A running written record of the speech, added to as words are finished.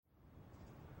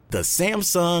The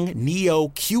Samsung Neo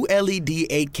QLED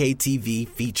 8K TV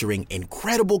featuring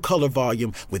incredible color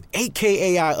volume with 8K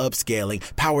AI upscaling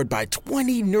powered by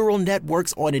 20 neural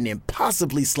networks on an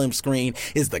impossibly slim screen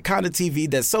is the kind of TV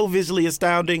that's so visually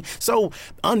astounding, so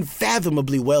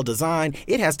unfathomably well designed,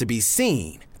 it has to be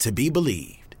seen to be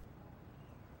believed.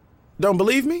 Don't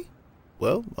believe me?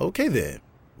 Well, okay then.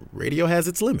 Radio has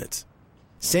its limits.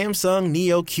 Samsung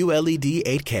Neo QLED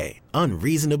 8K,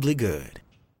 unreasonably good.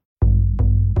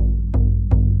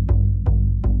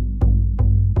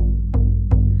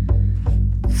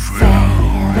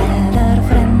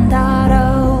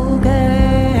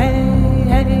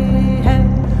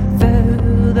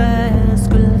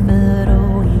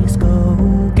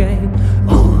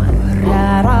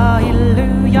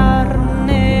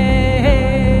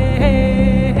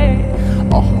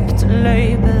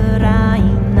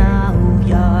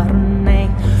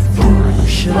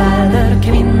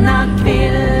 Kvinna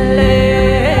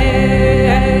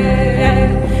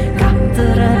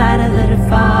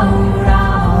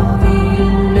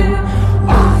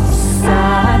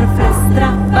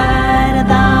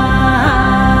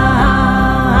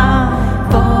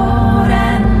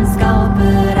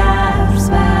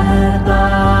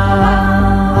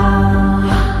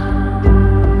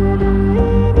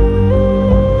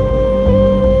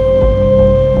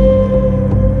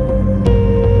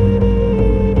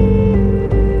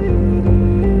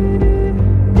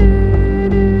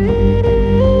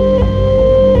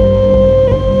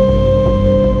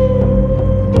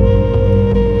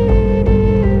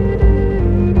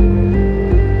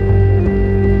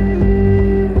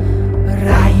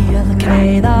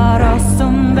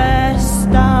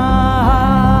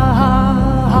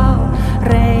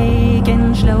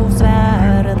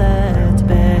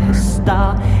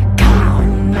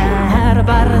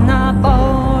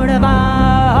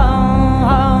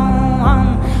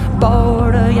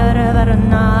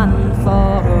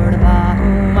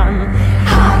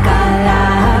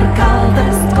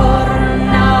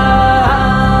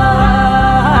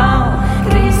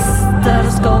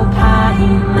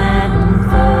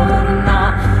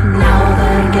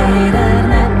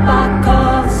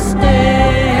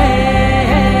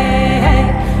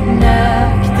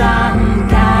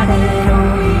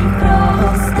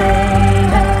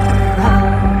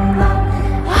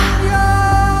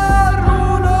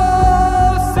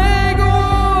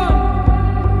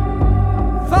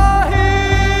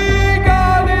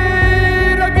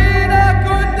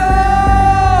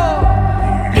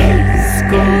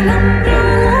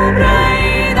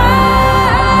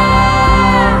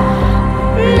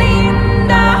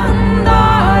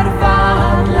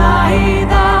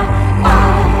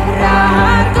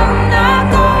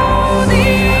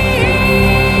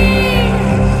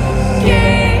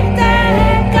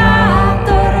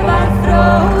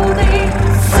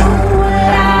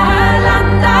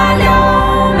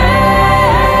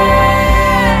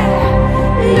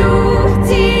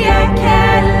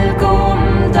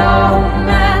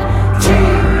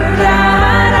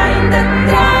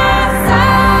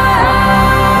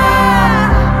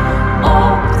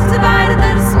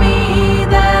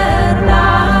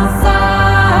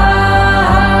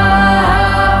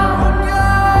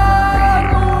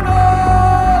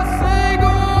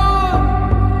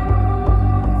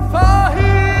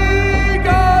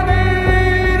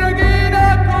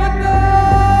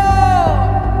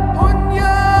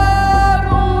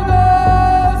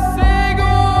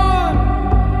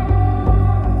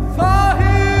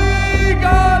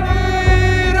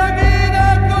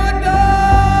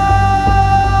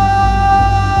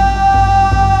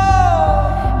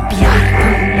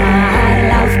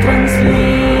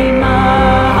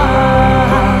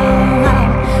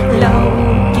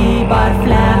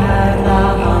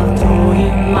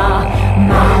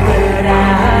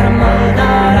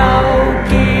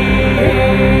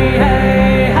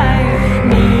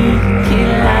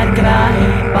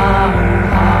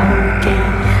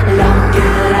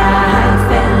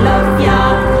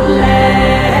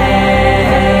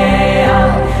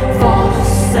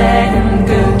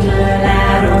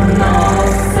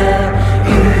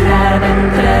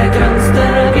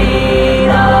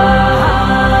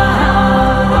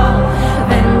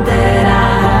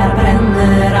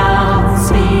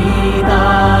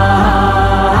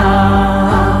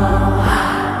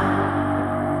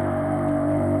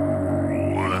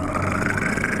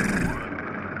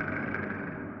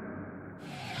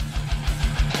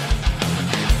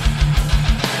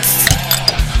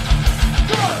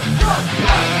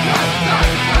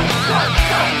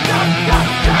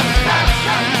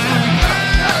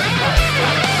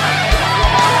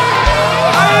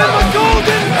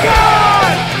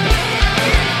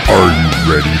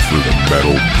ready for the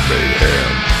metal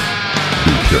mayhem,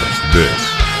 because this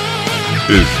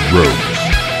is Rhodes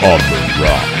on the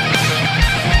Rock.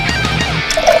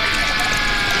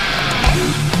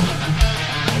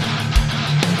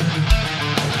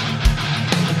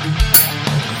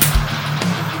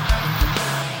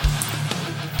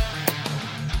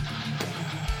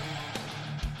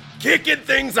 Kicking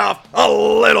things off a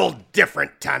little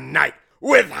different tonight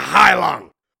with Heilung.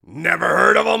 Never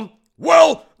heard of them?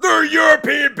 Well, they're a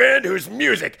European band whose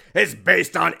music is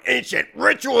based on ancient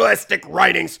ritualistic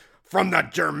writings from the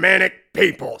Germanic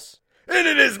peoples, and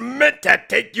it is meant to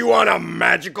take you on a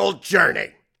magical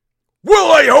journey.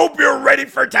 Well, I hope you're ready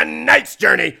for tonight's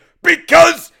journey,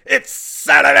 because it's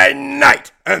Saturday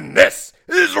night, and this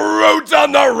is Rhodes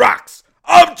on the Rocks.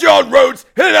 I'm John Rhodes,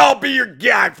 and I'll be your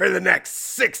guide for the next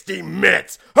 60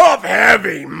 minutes of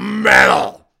heavy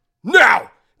metal.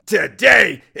 Now,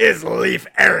 today is Leif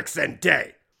Erikson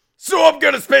Day, so I'm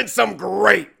gonna spin some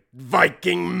great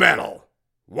Viking metal.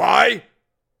 Why?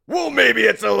 Well, maybe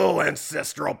it's a little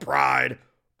ancestral pride.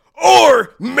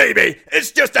 Or maybe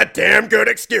it's just a damn good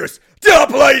excuse to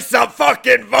play some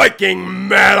fucking Viking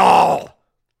metal.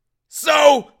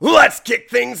 So, let's kick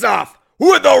things off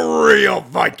with a real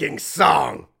Viking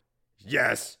song.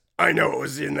 Yes, I know it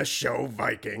was in the show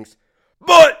Vikings,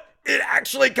 but it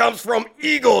actually comes from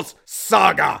Egil's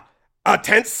Saga, a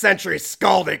 10th century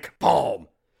skaldic poem.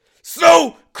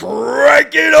 So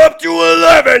crank it up to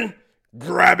 11,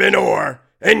 grab an oar,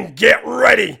 and get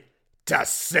ready to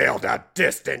sail to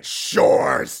distant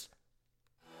shores.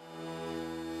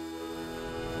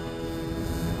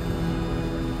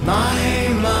 My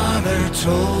mother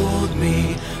told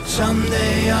me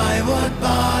someday I would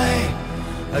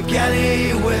buy a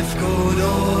galley with good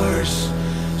oars,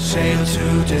 sail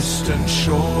to distant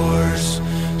shores,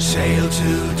 sail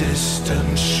to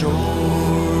distant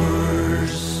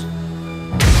shores.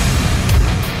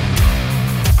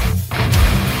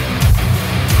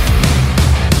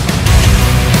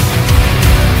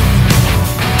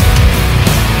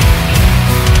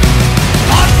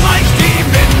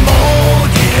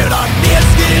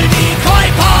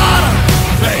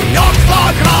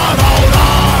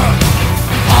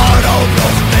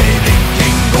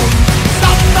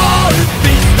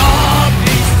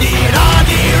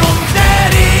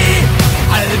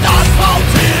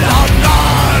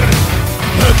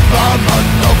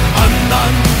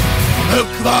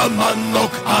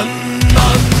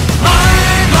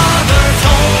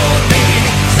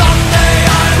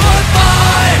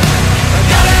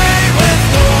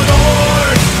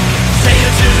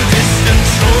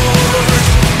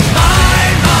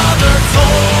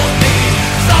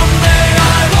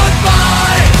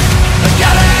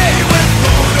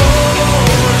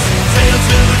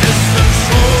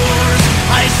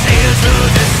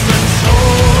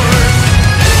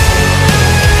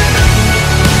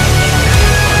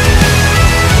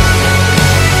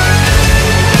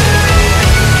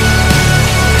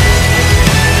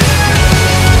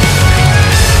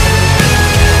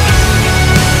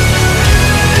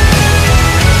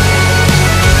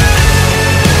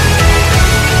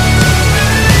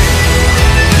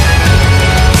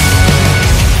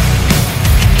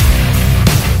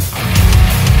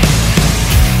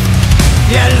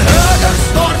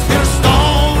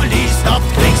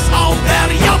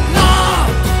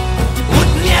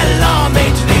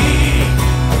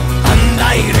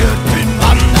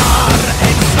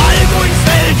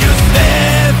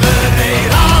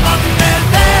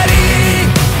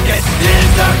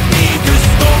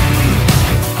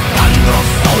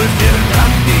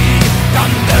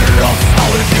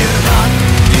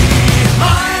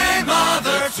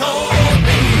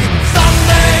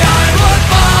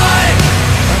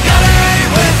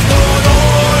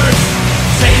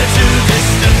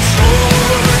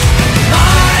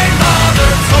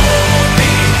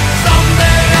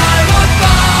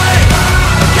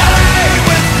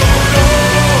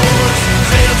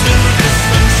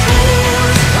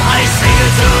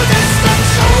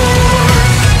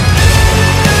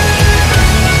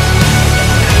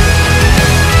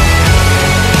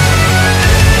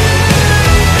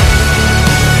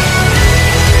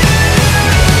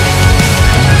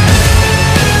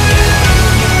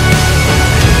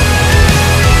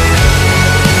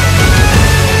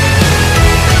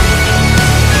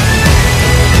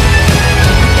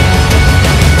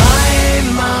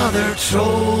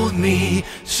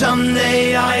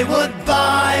 Someday I would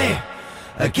buy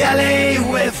a galley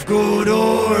with good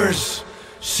oars,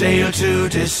 sail to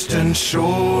distant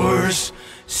shores,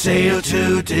 sail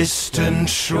to distant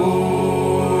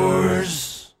shores.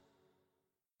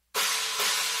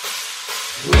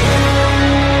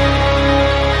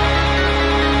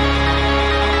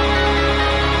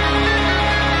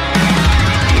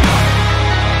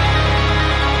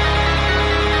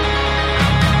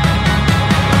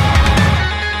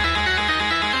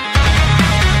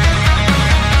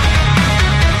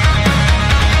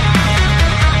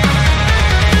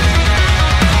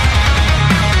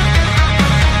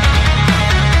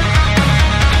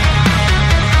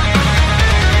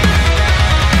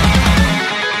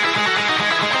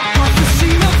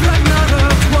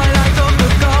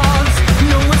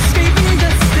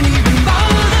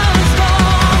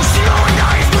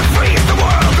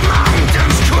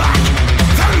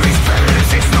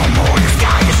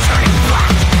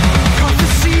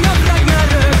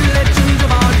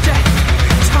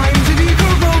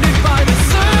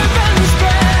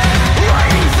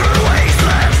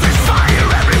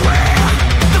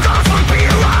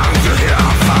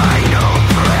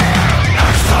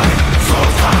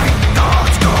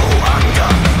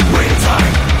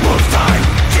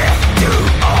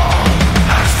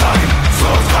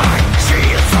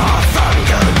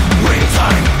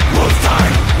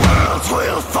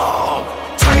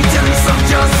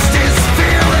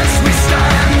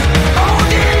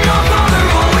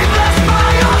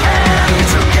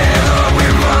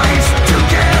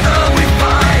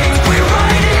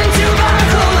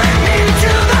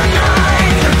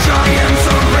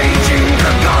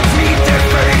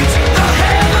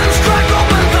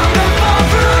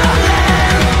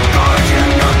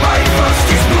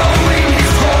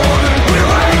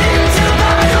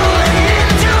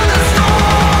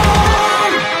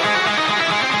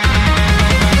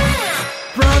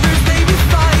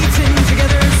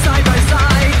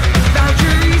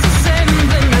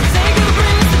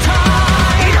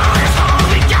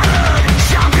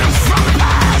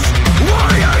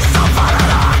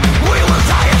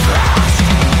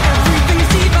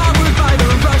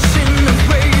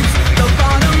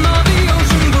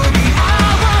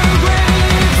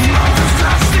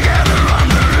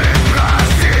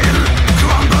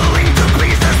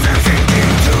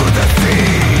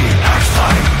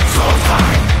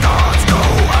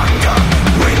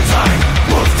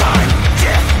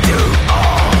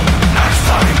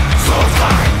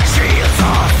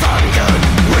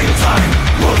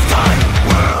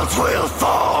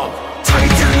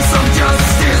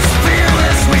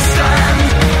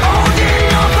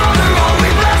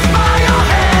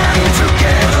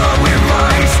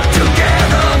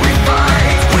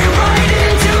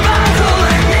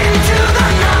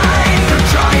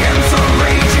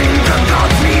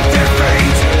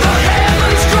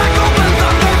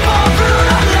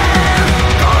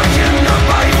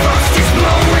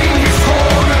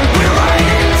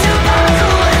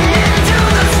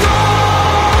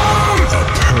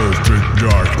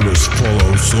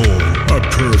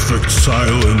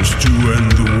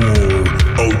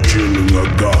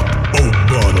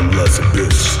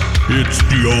 It's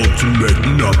the ultimate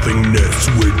nothingness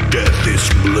with death is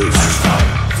bliss.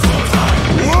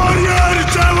 Warrior,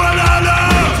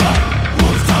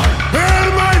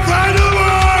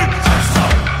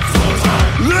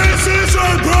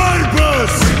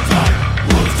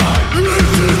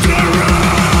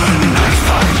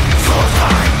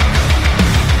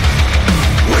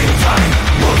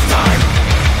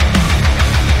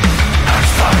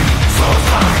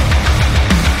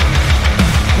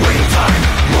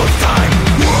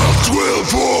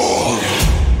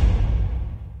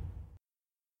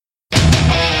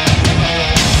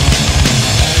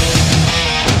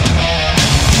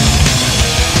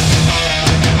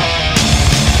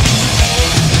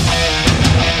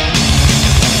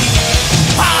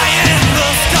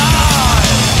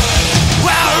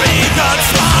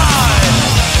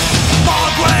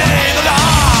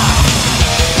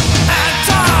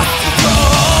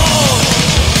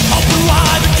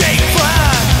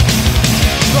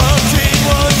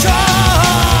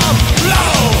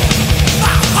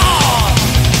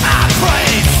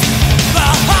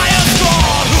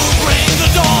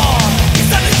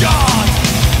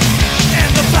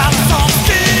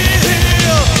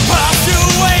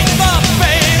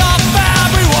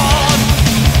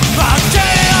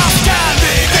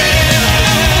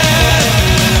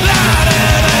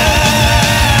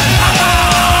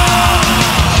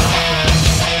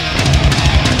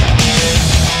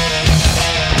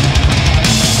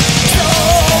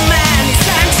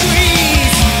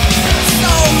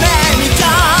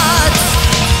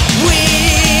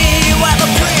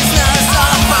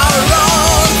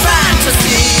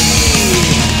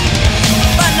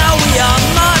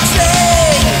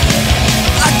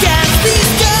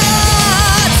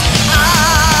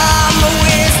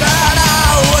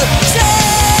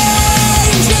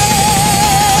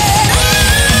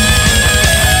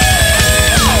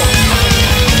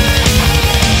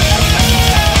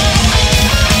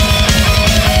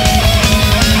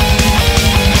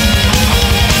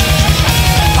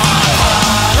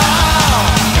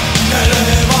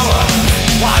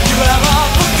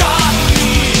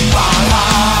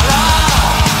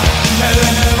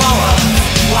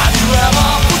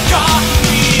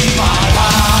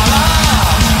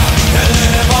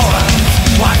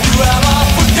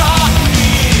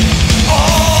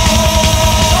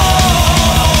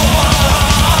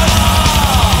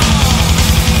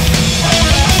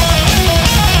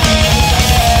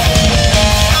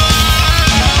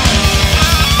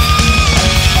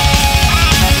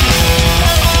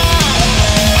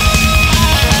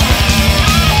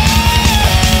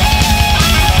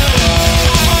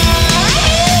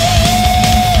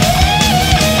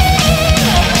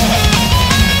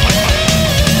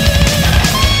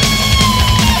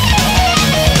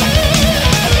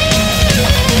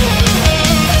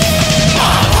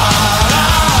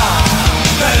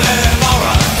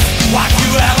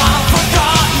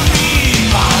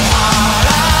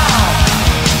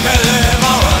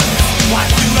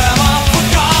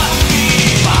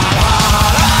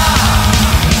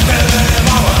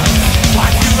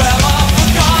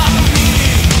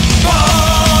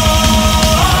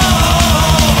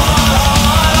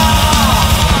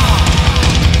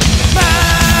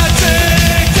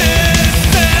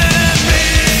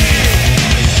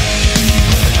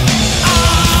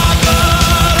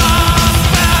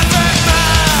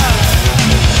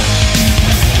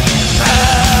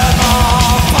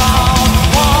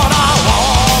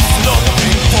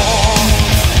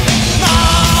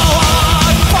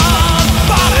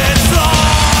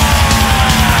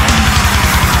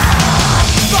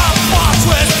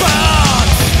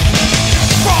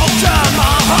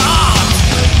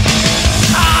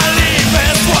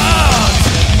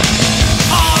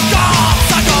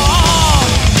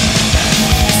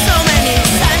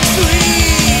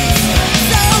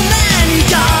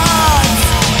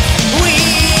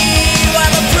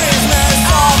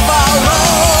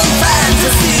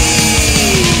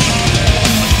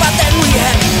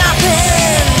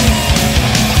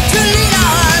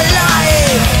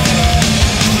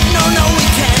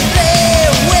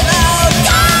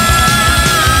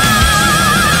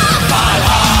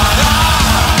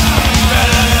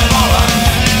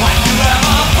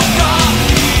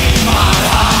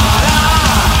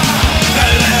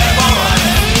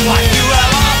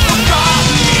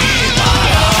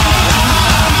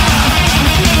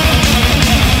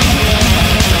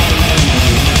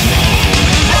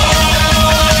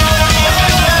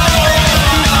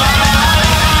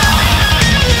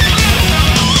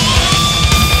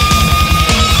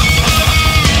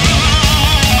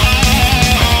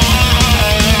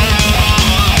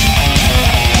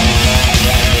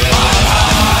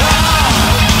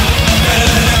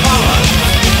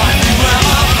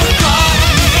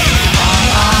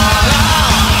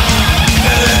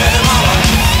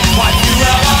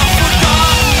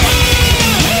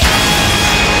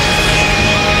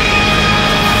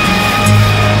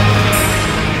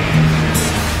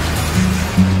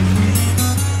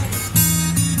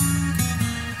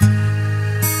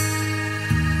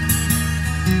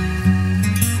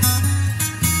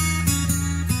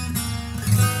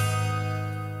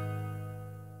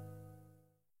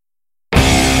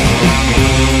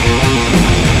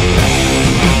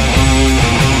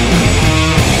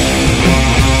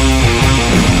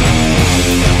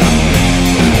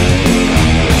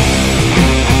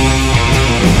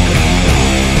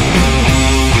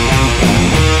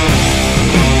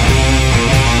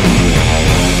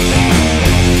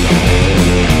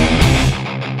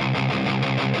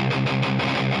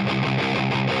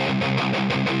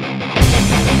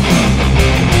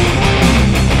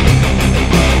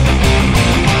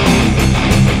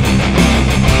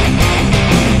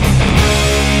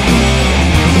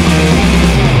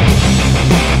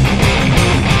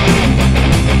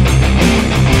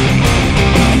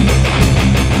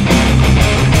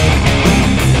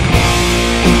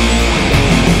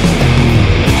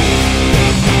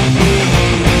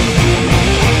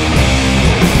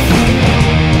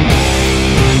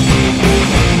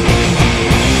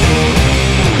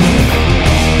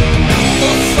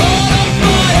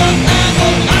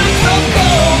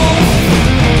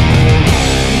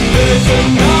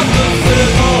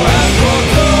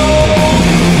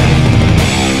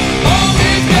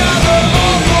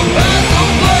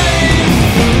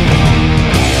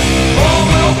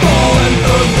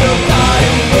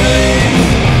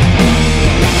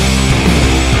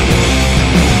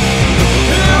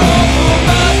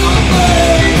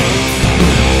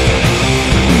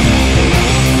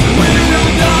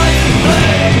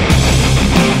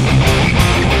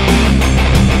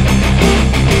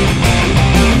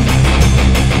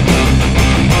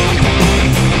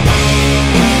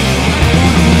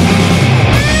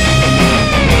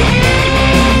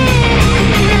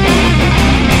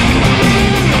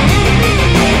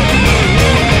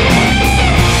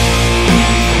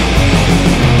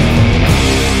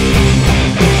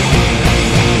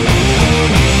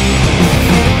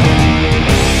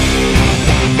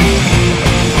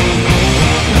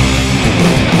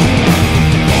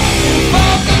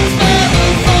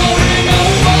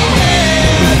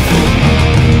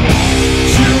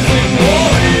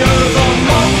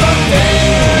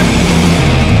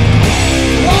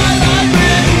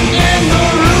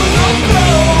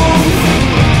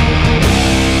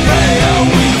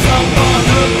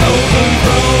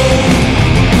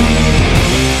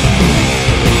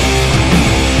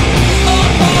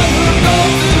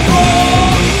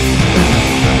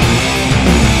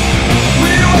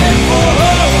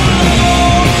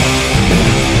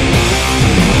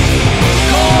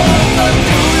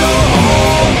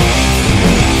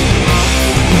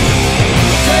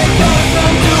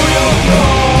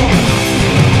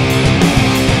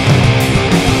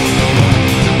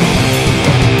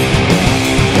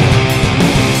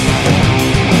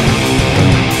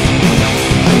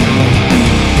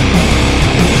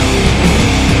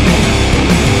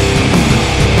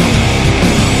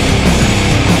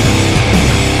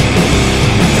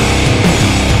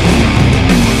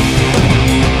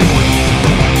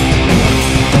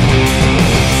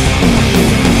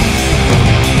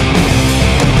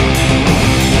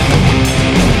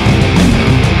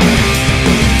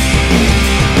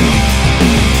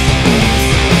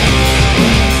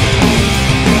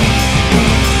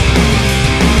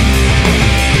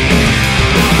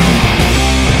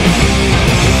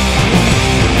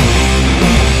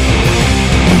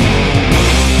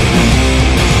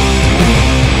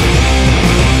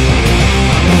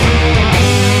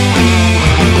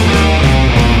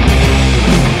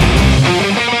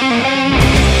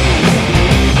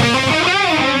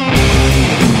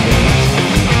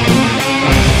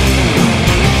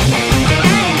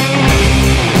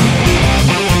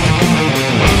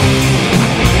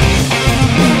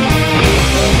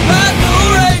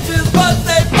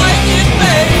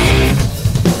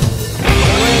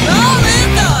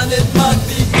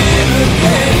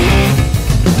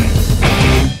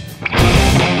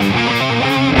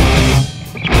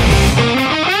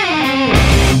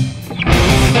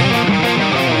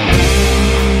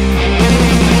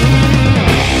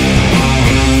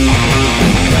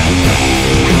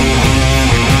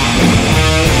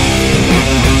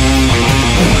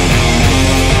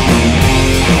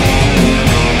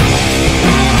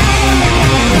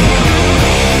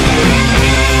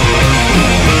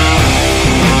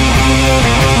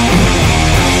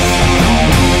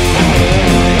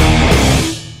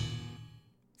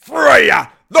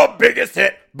 the biggest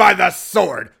hit by The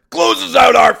Sword, closes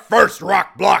out our first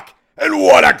rock block. And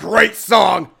what a great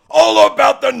song, all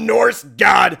about the Norse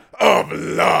god of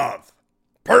love.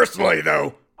 Personally,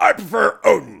 though, I prefer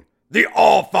Odin, the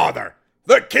All-Father,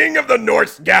 the king of the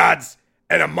Norse gods,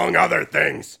 and among other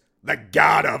things, the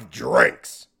god of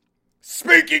drinks.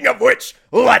 Speaking of which,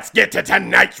 let's get to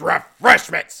tonight's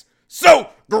refreshments. So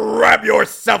grab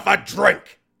yourself a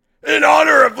drink. In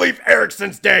honor of Leif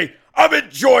Erikson's Day, I'm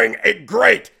enjoying a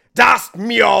great Das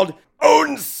Mjød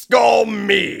Odin Skull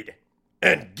Mead.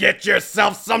 And get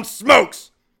yourself some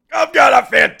smokes. I've got a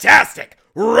fantastic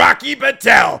Rocky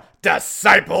Patel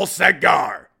Disciple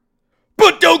cigar.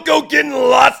 But don't go getting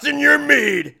lost in your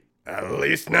mead. At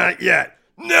least not yet.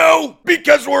 No,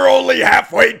 because we're only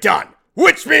halfway done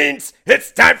which means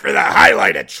it's time for the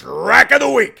highlighted track of the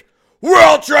week. We're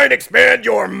all trying to expand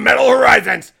your metal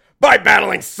horizons by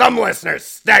battling some listeners'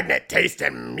 stagnant taste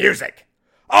in music.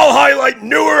 I'll highlight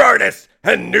newer artists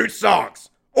and new songs,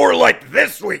 or like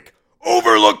this week,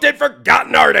 overlooked and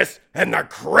forgotten artists and their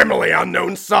criminally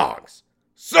unknown songs.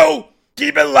 So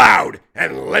keep it loud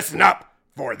and listen up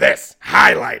for this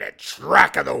highlighted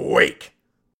track of the week.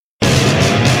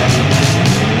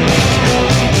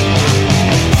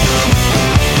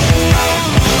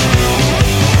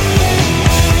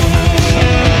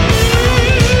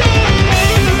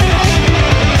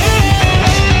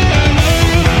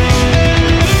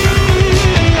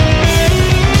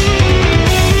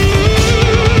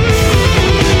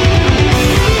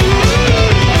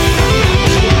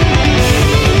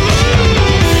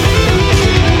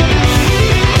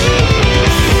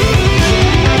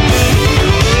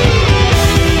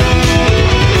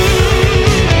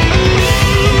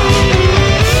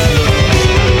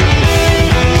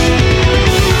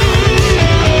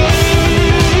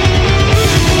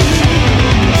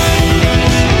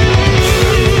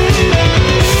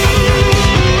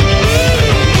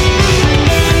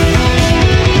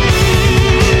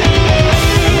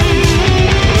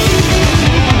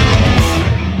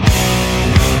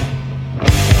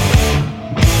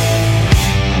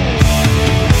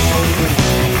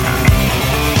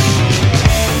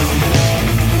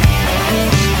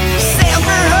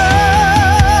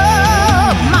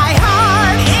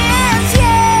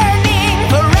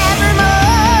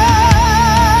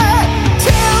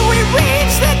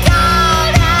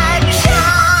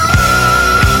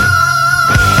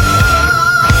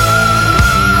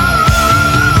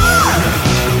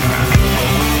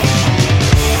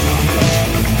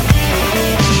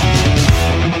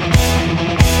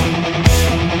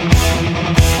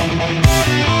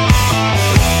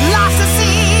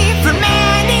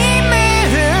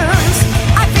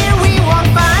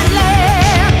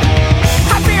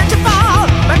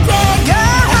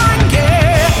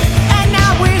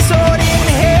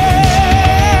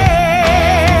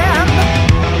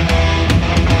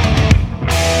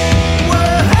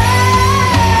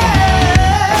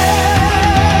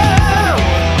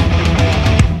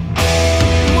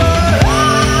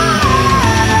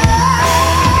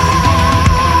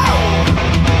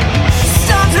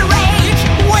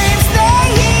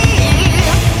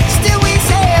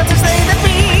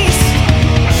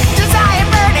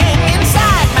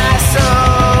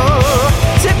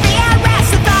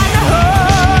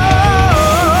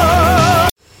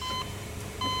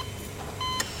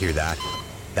 Hear that?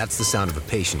 That's the sound of a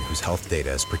patient whose health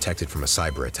data is protected from a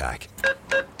cyber attack.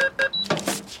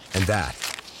 And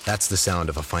that's the sound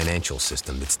of a financial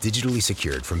system that's digitally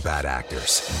secured from bad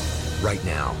actors. Right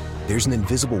now, there's an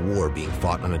invisible war being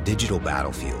fought on a digital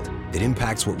battlefield that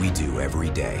impacts what we do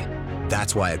every day.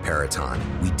 That's why at Peraton,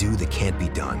 we do the can't be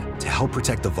done to help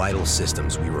protect the vital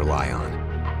systems we rely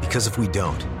on. Because if we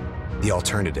don't, the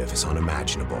alternative is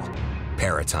unimaginable.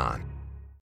 Peraton.